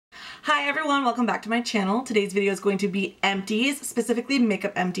Hi everyone, welcome back to my channel. Today's video is going to be empties, specifically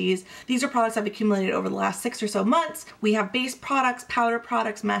makeup empties. These are products I've accumulated over the last 6 or so months. We have base products, powder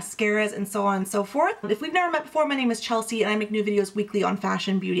products, mascaras, and so on and so forth. If we've never met before, my name is Chelsea and I make new videos weekly on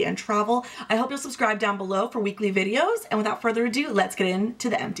fashion, beauty, and travel. I hope you'll subscribe down below for weekly videos, and without further ado, let's get into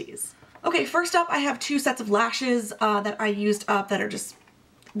the empties. Okay, first up I have 2 sets of lashes that I used up that are just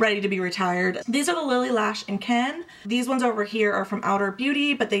ready to be retired. These are the Lily Lash and Ken. These ones over here are from Outer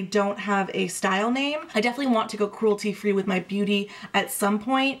Beauty, but they don't have a style name. I definitely want to go cruelty free with my beauty at some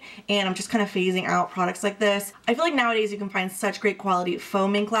point, and I'm just kind of phasing out products like this. I feel like nowadays you can find such great quality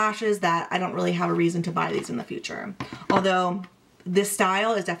foam ink lashes that I don't really have a reason to buy these in the future. Although this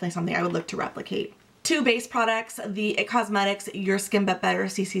style is definitely something I would look to replicate. 2 base products, the It Cosmetics Your Skin But Better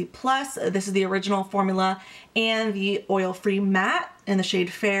CC+. This is the original formula, and the oil-free matte in the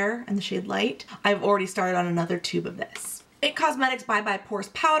shade Fair and the shade Light. I've already started on another tube of this. It Cosmetics Bye Bye Pores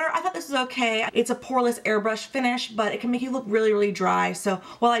Powder. I thought this was okay. It's a poreless airbrush finish, but it can make you look really, really dry. So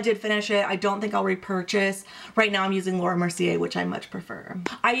while I did finish it, I don't think I'll repurchase. Right now I'm using Laura Mercier, which I much prefer.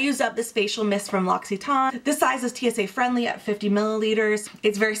 I used up this facial mist from L'Occitane. This size is TSA friendly at 50 milliliters.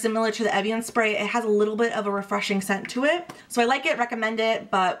 It's very similar to the Evian spray. It has a little bit of a refreshing scent to it. So I like it, recommend it,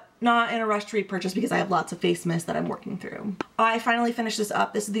 but not in a rush to repurchase because I have lots of face mist that I'm working through. I finally finished this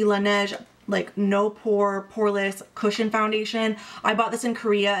up. This is the Laneige no pore poreless cushion foundation. I bought this in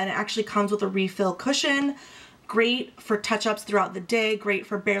Korea and it actually comes with a refill cushion. Great for touch-ups throughout the day, great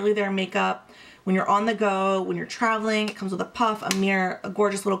for barely there makeup. When you're on the go, when you're traveling, it comes with a puff, a mirror, a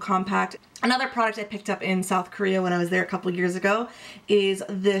gorgeous little compact. Another product I picked up in South Korea when I was there a couple years ago is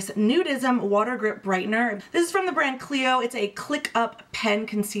this Nudism Water Grip Brightener. This is from the brand Clio. It's a click up pen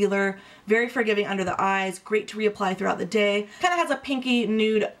concealer, very forgiving under the eyes, great to reapply throughout the day. Kind of has a pinky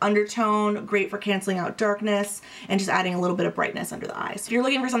nude undertone, great for canceling out darkness and just adding a little bit of brightness under the eyes. If you're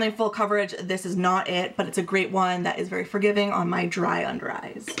looking for something full coverage, this is not it, but it's a great one that is very forgiving on my dry under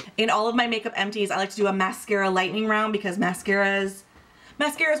eyes. In all of my makeup empties, I like to do a mascara lightning round because mascara is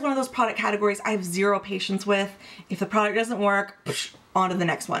one of those product categories I have zero patience with. If the product doesn't work, on to the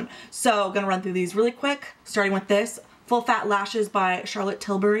next one. So I'm gonna run through these really quick, starting with this. Full Fat Lashes by Charlotte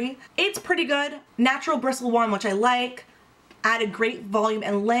Tilbury. It's pretty good. Natural Bristle Wand, which I like. Added great volume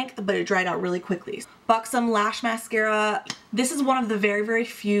and length, but it dried out really quickly. Buxom Lash Mascara. This is one of the very, very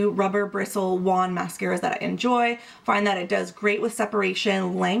few rubber bristle wand mascaras that I enjoy. Find that it does great with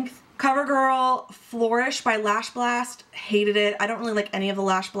separation, length. CoverGirl Flourish by Lash Blast. Hated it. I don't really like any of the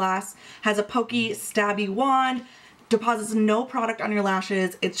Lash Blasts. Has a pokey, stabby wand. Deposits no product on your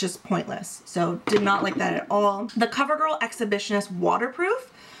lashes. It's just pointless. So did not like that at all. The CoverGirl Exhibitionist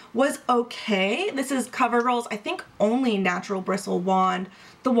Waterproof was okay. This is CoverGirl's, I think, only natural bristle wand.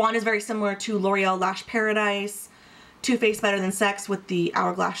 The wand is very similar to L'Oreal Lash Paradise, Too Faced Better Than Sex with the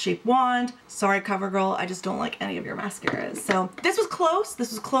hourglass shaped wand. Sorry CoverGirl, I just don't like any of your mascaras. So this was close.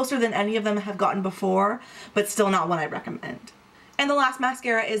 This was closer than any of them have gotten before, but still not one I recommend. And the last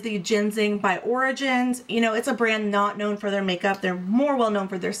mascara is the Ginseng by Origins. You know, it's a brand not known for their makeup. They're more well known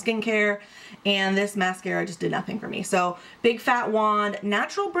for their skincare, and this mascara just did nothing for me. So big fat wand,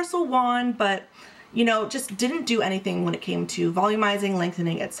 natural bristle wand, but you know, just didn't do anything when it came to volumizing,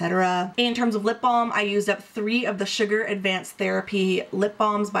 lengthening, etc. In terms of lip balm, I used up 3 of the Sugar Advanced Therapy lip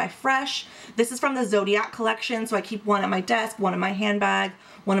balms by Fresh. This is from the Zodiac collection, so I keep one at my desk, one in my handbag,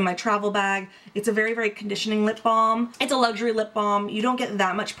 one in my travel bag. It's a very, very conditioning lip balm. It's a luxury lip balm. You don't get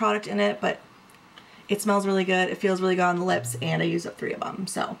that much product in it, but it smells really good. It feels really good on the lips, and I used up 3 of them,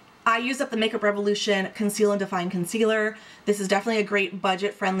 so. I used up the Makeup Revolution Conceal and Define Concealer. This is definitely a great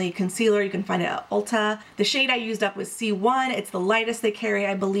budget-friendly concealer. You can find it at Ulta. The shade I used up was C1. It's the lightest they carry,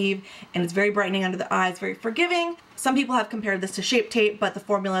 I believe, and it's very brightening under the eyes, very forgiving. Some people have compared this to Shape Tape, but the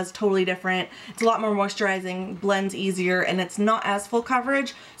formula is totally different. It's a lot more moisturizing, blends easier, and it's not as full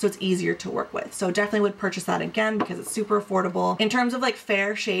coverage, so it's easier to work with. So definitely would purchase that again because it's super affordable. In terms of like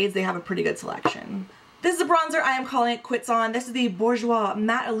fair shades, they have a pretty good selection. This is a bronzer I am calling it quits on. This is the Bourjois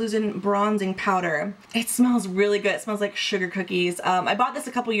Matte Illusion Bronzing Powder. It smells really good. It smells like sugar cookies. I bought this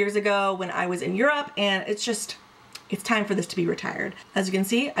a couple years ago when I was in Europe, and it's time for this to be retired. As you can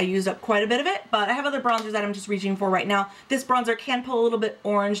see, I used up quite a bit of it, but I have other bronzers that I'm just reaching for right now. This bronzer can pull a little bit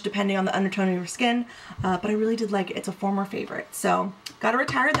orange depending on the undertone of your skin, but I really did like it. It's a former favorite. So gotta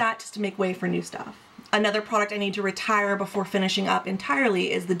retire that just to make way for new stuff. Another product I need to retire before finishing up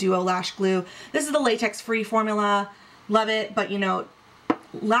entirely is the Duo Lash Glue. This is the latex-free formula. Love it, but you know,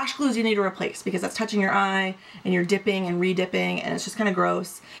 lash glues you need to replace because that's touching your eye and you're dipping and re-dipping and it's just kind of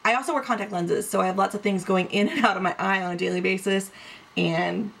gross. I also wear contact lenses, so I have lots of things going in and out of my eye on a daily basis,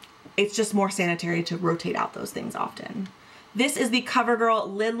 and it's just more sanitary to rotate out those things often. This is the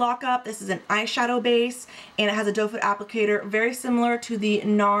CoverGirl Lid Lockup. This is an eyeshadow base, and it has a doe foot applicator, very similar to the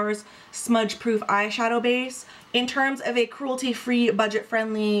NARS Smudge Proof eyeshadow base. In terms of a cruelty-free,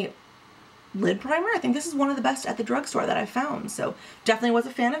 budget-friendly lid primer, I think this is one of the best at the drugstore that I've found, so definitely was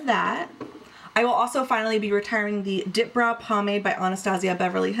a fan of that. I will also finally be retiring the Dip Brow Pomade by Anastasia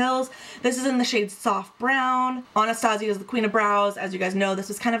Beverly Hills. This is in the shade Soft Brown. Anastasia is the queen of brows. As you guys know, this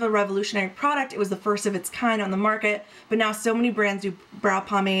was kind of a revolutionary product. It was the first of its kind on the market, but now so many brands do brow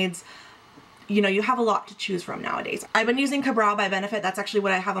pomades. You know, you have a lot to choose from nowadays. I've been using Ka-Brow by Benefit. That's actually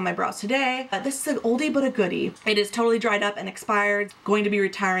what I have on my brows today. This is an oldie but a goodie. It is totally dried up and expired. Going to be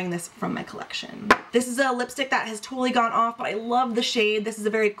retiring this from my collection. This is a lipstick that has totally gone off, but I love the shade. This is a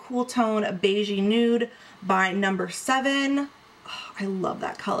very cool tone, beigey nude by No. 7. Oh, I love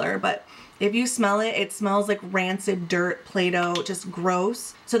that color, but if you smell it, it smells like rancid dirt, Play-Doh, just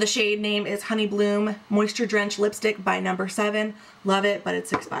gross. So the shade name is Honey Bloom Moisture Drenched Lipstick by No. 7. Love it, but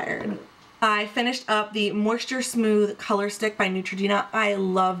it's expired. I finished up the Moisture Smooth Color Stick by Neutrogena. I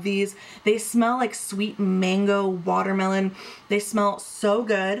love these. They smell like sweet mango, watermelon. They smell so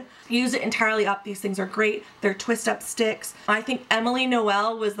good. Use it entirely up. These things are great. They're twist up sticks. I think Emily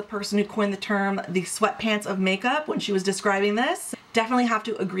Noel was the person who coined the term the sweatpants of makeup when she was describing this. Definitely have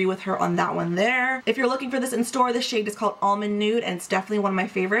to agree with her on that one there. If you're looking for this in store, the shade is called Almond Nude, and it's definitely one of my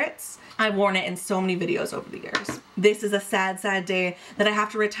favorites. I've worn it in so many videos over the years. This is a sad, sad day that I have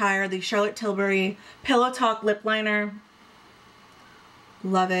to retire the Charlotte Tilbury Pillow Talk lip liner.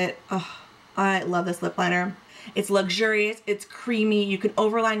 Love it. Oh, I love this lip liner. It's luxurious, it's creamy, you can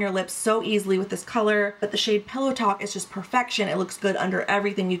overline your lips so easily with this color, but the shade Pillow Talk is just perfection. It looks good under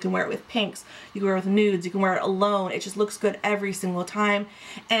everything. You can wear it with pinks, you can wear it with nudes, you can wear it alone. It just looks good every single time,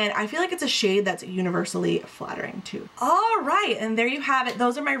 and I feel like it's a shade that's universally flattering too. Alright, and there you have it.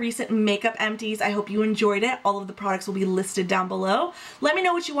 Those are my recent makeup empties. I hope you enjoyed it. All of the products will be listed down below. Let me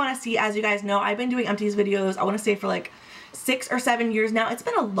know what you want to see. As you guys know, I've been doing empties videos, I want to say for like 6 or 7 years now. It's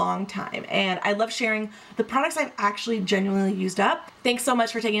been a long time, and I love sharing the products I've actually genuinely used up. Thanks so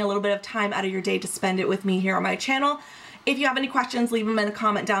much for taking a little bit of time out of your day to spend it with me here on my channel. If you have any questions, leave them in a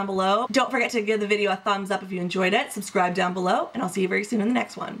comment down below. Don't forget to give the video a thumbs up if you enjoyed it, subscribe down below, and I'll see you very soon in the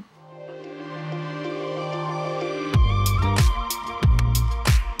next one.